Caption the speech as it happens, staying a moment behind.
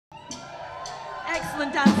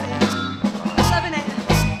Excellent dancing. Loving it.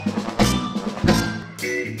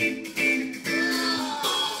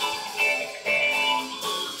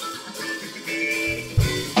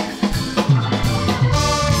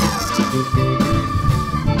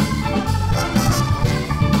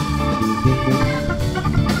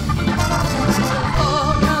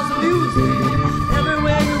 All kinds of music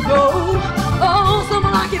everywhere you go. Oh, some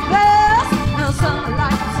like it fast, and some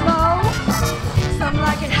like it slow. Some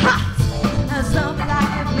like it hot, and some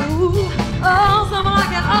like it blue. Oh, some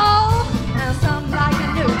like it old, and some like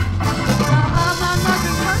it new. Now I'm not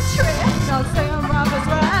knocking country, not saying rock is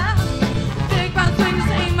right. Big band swings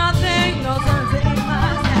ain't my thing, no sense ain't my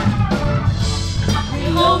style. The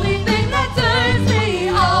only thing that turns me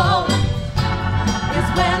on is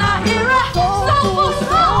when I hear a soulful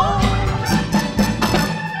song.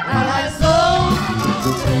 I like soul,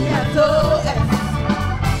 with a capital S.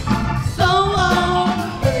 Soul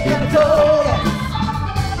with a capital S.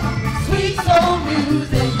 Sweet soul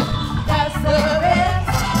music, that's the best.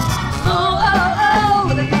 Soul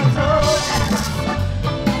with a capital S.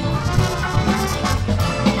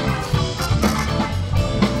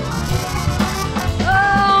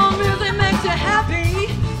 Oh, music makes you happy,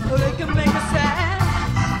 or it can make you sad.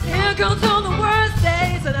 Here goes all the worst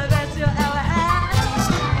days that I bet you ever had.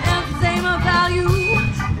 Entertainment value,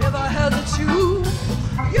 if I had to choose.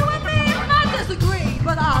 You and me might disagree,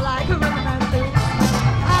 but I like rhythm and blues.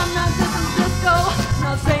 I'm not dissing disco,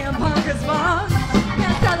 not saying punk is fun.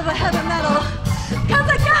 Can't tell of a heavy metal, cause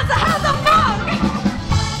I got to have the funk.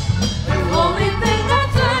 The only thing that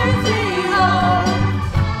turns me on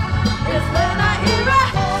is when I hear a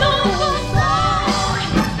soulful song.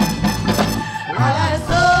 I like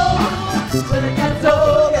soul with a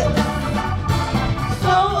capital S.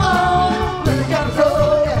 Soul with a capital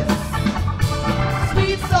S.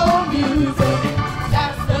 Sweet soul music,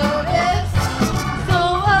 that's the best.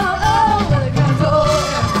 Soul with a capital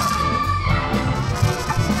S.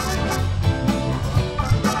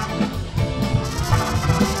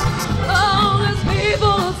 Oh, there's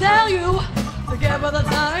people who tell you to get with the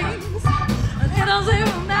times, and it doesn't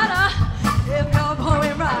even matter if your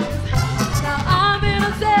poem rhymes. Now I'm here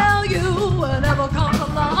to tell you whatever comes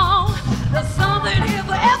along, there's something here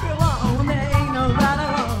for everyone. There ain't no right or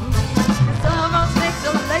wrong. Some of us makes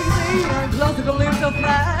you lazy and classical lives so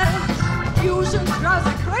flat. Fusion drives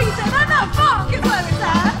you crazy, and the funk is where it's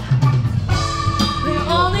at. The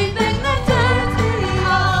only thing that turns me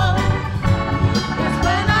on is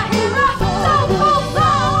when I hear a soulful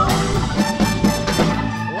song.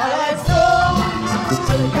 I like soul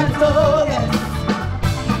with a capital S.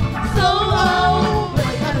 Soul with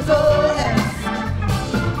a capital S.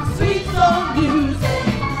 Sweet soul music,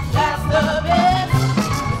 that's the best.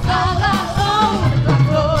 Soul with a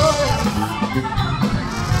capital S.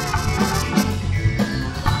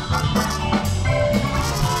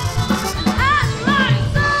 I like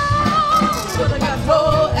soul with a capital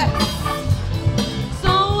S.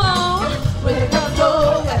 Soul with a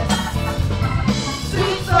capital S.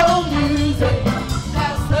 Sweet soul music,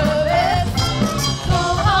 that's the best.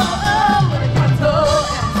 Soul with a capital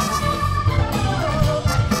S.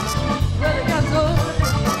 With a capital S.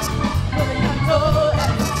 With a capital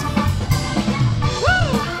S. Woo!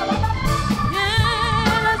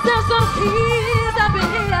 Yeah, let's have some keys up in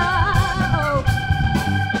here. Oh.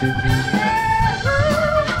 Yeah, ooh,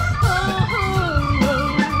 oh, oh,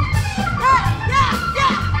 oh. Yeah.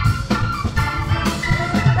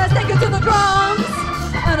 Let's take it to the drums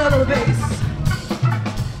and a little bass.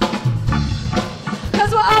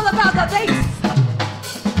 Cause we're all about the bass.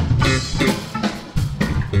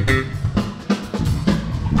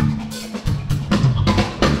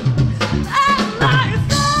 I like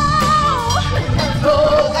soul.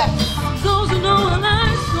 Souls who know I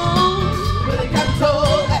like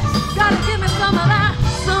soul. Gotta give me some of that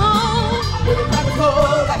soul.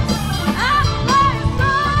 I like soul.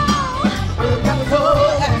 With a capital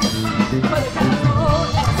S. With a capital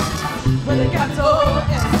S. With a capital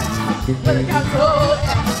S. With a capital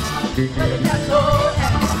S. With a capital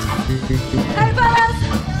S. Hey fellas,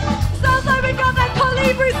 sounds like we got that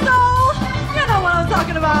Colbri soul. You know what I'm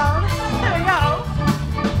talking about. Here we go.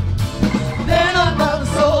 They don't know the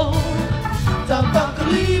soul. Talk about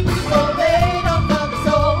Colbri soul. They don't know the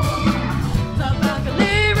soul. Talk about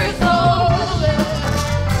Colbri soul.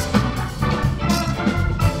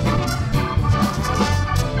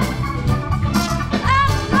 I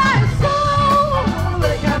like soul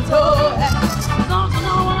with a capital S. Don't you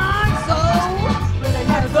know I like soul with a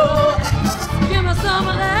capital S. Give me some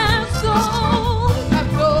of that soul. With a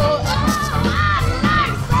capital S. Oh, I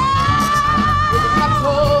like soul.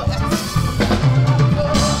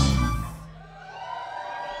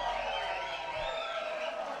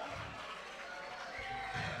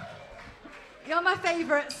 my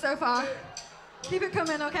favorites so far. Keep it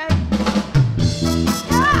coming, okay?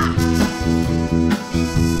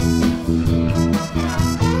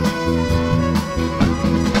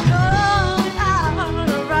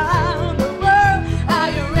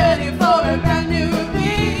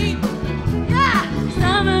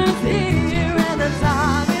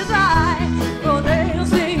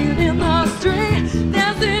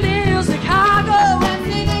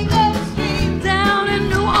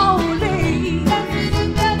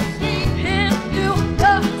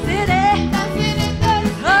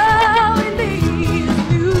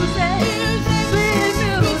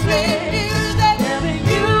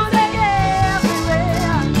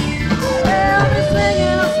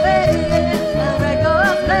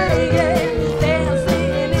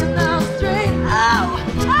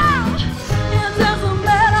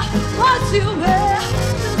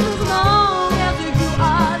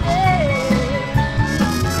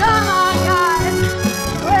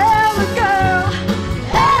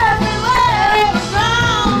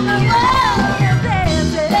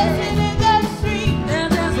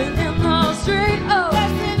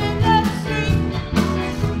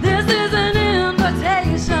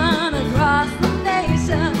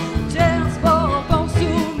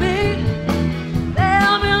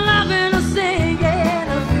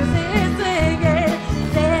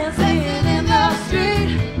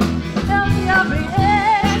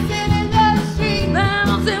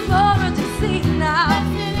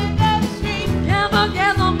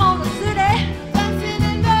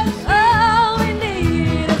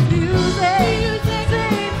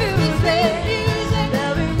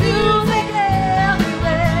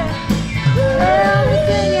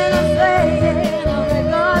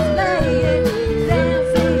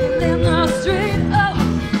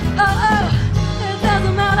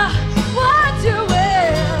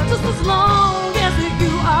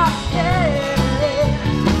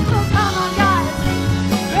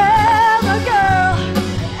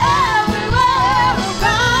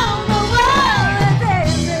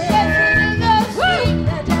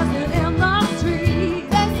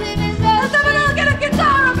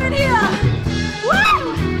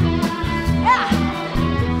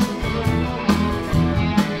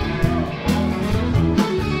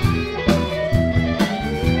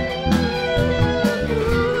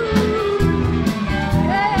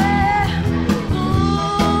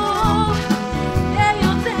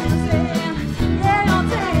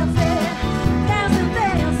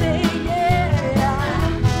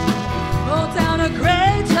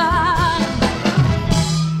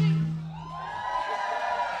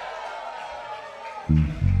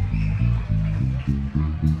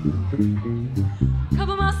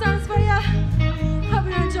 Couple more songs for you. Hope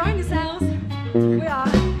you're enjoying yourselves. We are.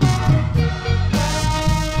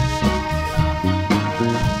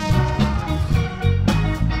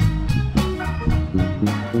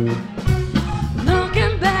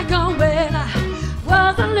 Looking back on when I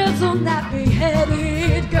was a little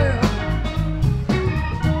nappy-headed girl,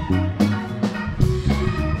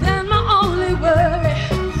 then my only worry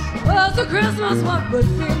was for Christmas what would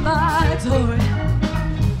be my toy.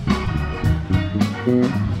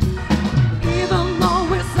 Even though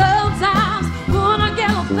we sometimes wouldn't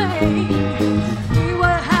get a thing, we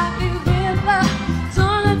were happy with the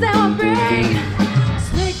toys they would bring.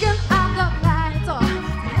 Sneaking out the back door to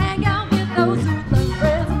hang out with those Zootland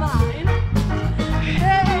friends of mine.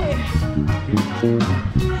 Hey,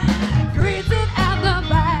 greeted at the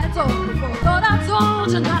back door before thought I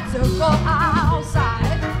told you not to go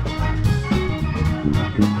outside.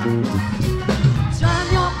 Trying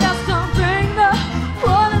your best to bring the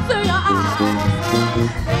water to your eyes,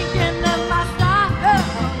 thinking that my style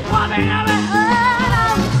warming every heart.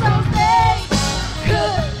 I wish those days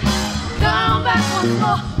could come back once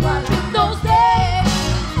more. But if those days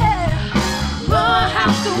will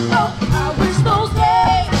have to go, I wish those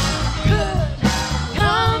days could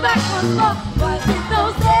come back once more. But if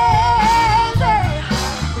those days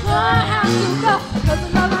will have to go, 'cause I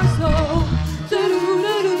love them so.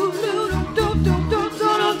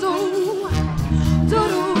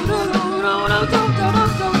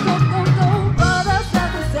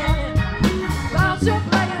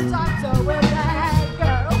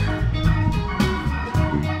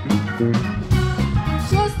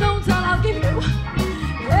 Just don't tell, I'll give you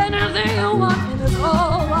anything you want in this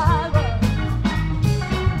whole wide world.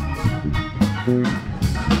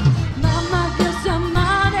 Mama gives you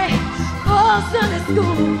money for Sunday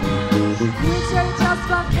school. You trade just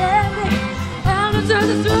for candy and the church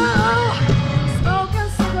is through. Smoking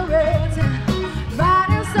cigarettes and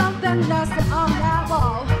writing something nasty on that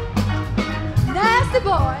wall. Nasty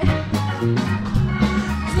boy.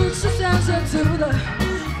 Teacher says attention to the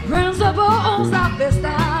principles of this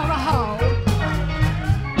town hall.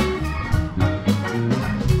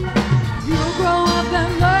 You grow up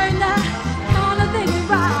and learn that all the things is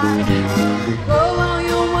right. Oh, while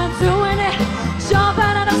you were doing it,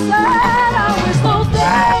 jumping at the side. I wish those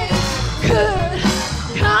days could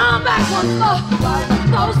come back once more. Like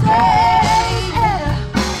those days, yeah,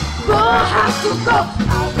 will have to go.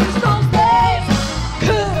 I wish those days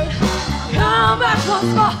could come back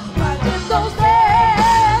once more. Like in those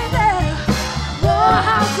days, yeah, will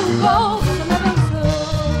have to go.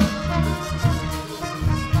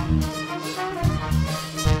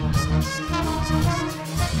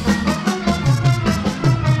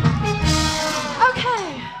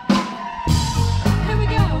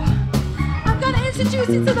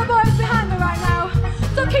 To the boys behind me right now,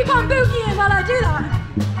 so keep on boogieing while I do that.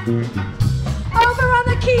 Over on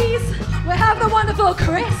the keys, we have the wonderful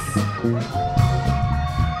Chris,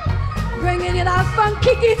 bringing you that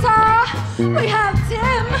funky guitar. We have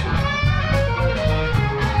Tim,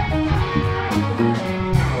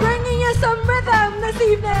 bringing you some rhythm this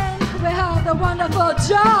evening. We have the wonderful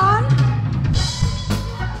John,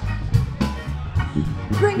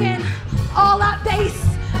 bringing all that bass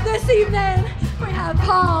this evening. We have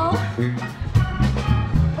Paul,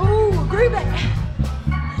 ooh, groovy,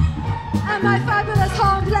 and my fabulous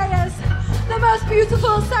horn players, the most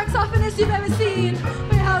beautiful saxophonist you've ever seen.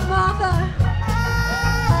 We have Martha,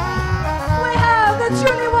 we have the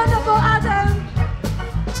truly wonderful Adam,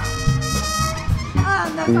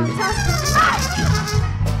 and the fantastic Mike.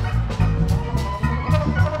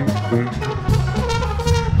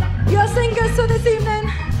 Your singers for this evening,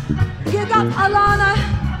 you got Alana,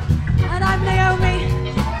 and I'm Naomi.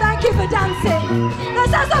 Thank you for dancing.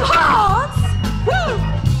 Let's have some horns! Woo!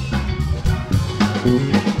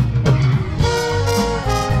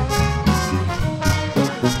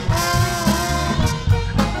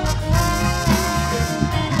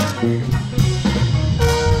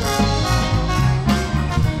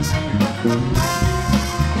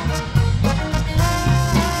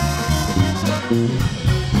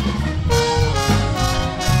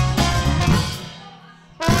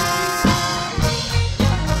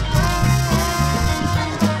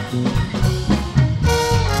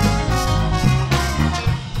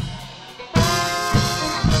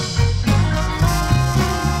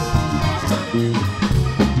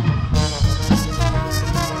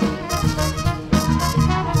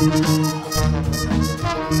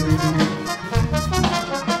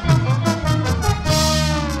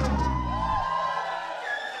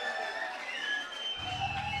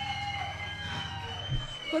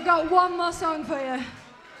 We've got one more song for you.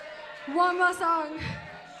 One more song.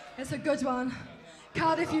 It's a good one.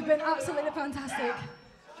 Cardiff, you've been absolutely fantastic.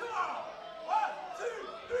 Come on! 1, 2,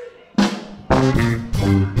 3.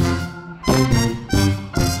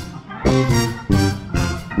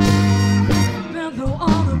 Been through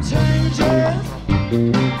all the changes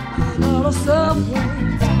and all the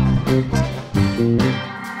sufferings.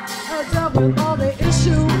 I dealt with all the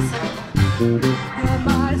issues. I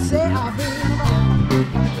might say I've been wrong.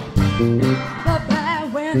 But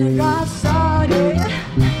back when it got started,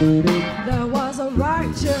 there was a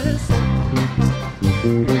righteous.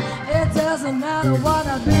 It doesn't matter what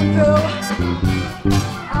I've been through,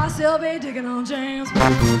 I'll still be digging on James. You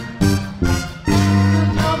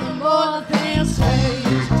know, the more things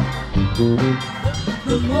change,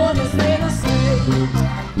 the more they stay the same.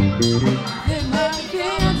 It might be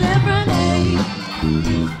a different age,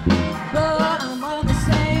 but I'm on the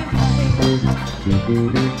same page.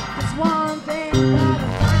 There's one thing that I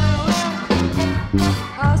found,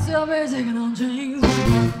 I'll still be digging on James.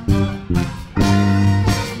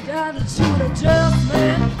 Got to shoot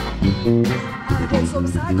adjustment, I did some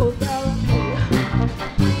psychotherapy.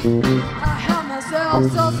 I helped myself to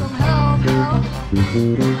some help.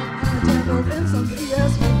 I dabbled in some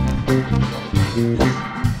ESP.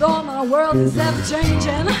 Though my world is ever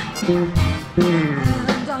changing,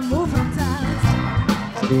 and I move from time to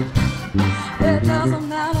time. It doesn't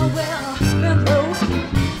matter where I've been through,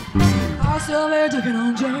 I'll still be digging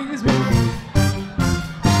on James.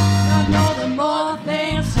 I know the more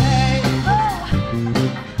things change,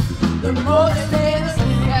 the more they stay the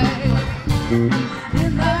same.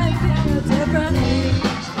 It might be a different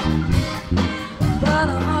age, but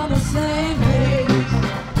I'm on the same page.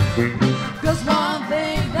 'Cause one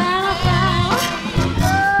thing that I found,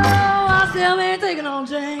 I'll still be digging on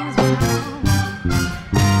James.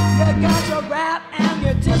 You got your rap and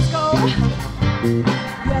your disco, you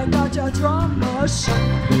got your drum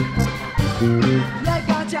machine, you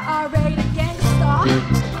got your R-rated gangsta,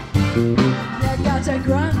 you got your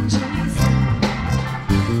grungies,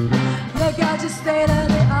 you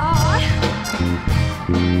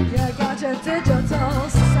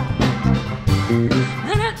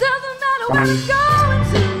where you going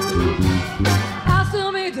to? I'll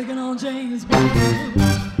still be digging on James Brown.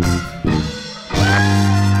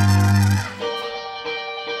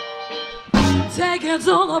 Take it to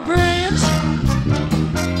the bridge,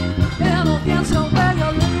 it'll get you where you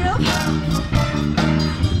live.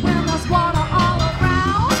 When there's water all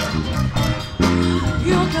around,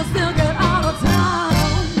 you can still get out of town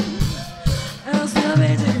and still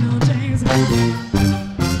be digging on James Brown.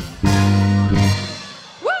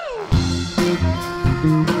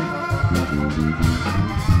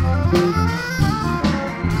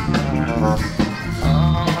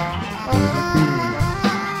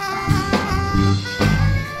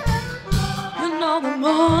 The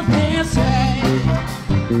more they say,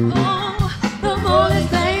 oh, the more they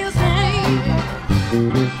say,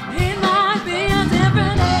 it might be a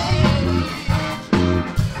different age,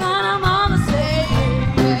 but I'm on the same.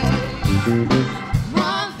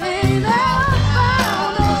 One thing that I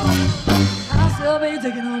know, I'll still be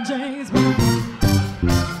digging on James Brown.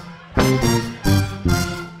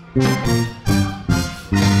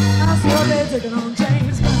 I'll still be digging on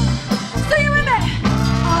James Brown. Sing it with me.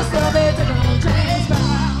 I'll still be digging on James Brown.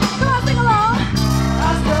 Come on, sing along.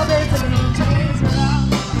 I'll still be digging on James Brown.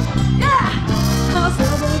 Yeah, I'll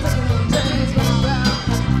still be digging on James Brown.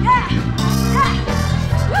 Yeah, yeah,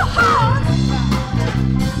 real hard.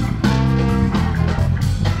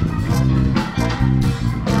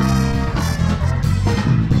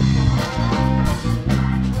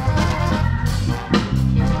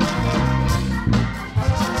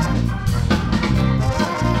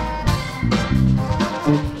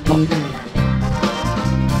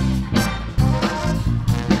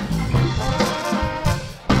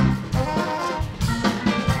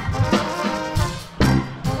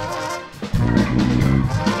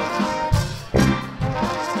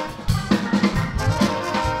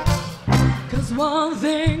 One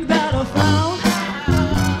thing that I found,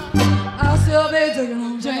 I'll still be digging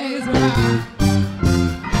on James Brown.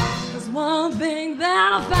 There's one thing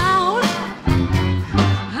that I found,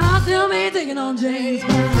 I'll still be digging on James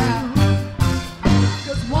Brown.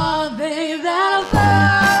 Cause one thing that I found,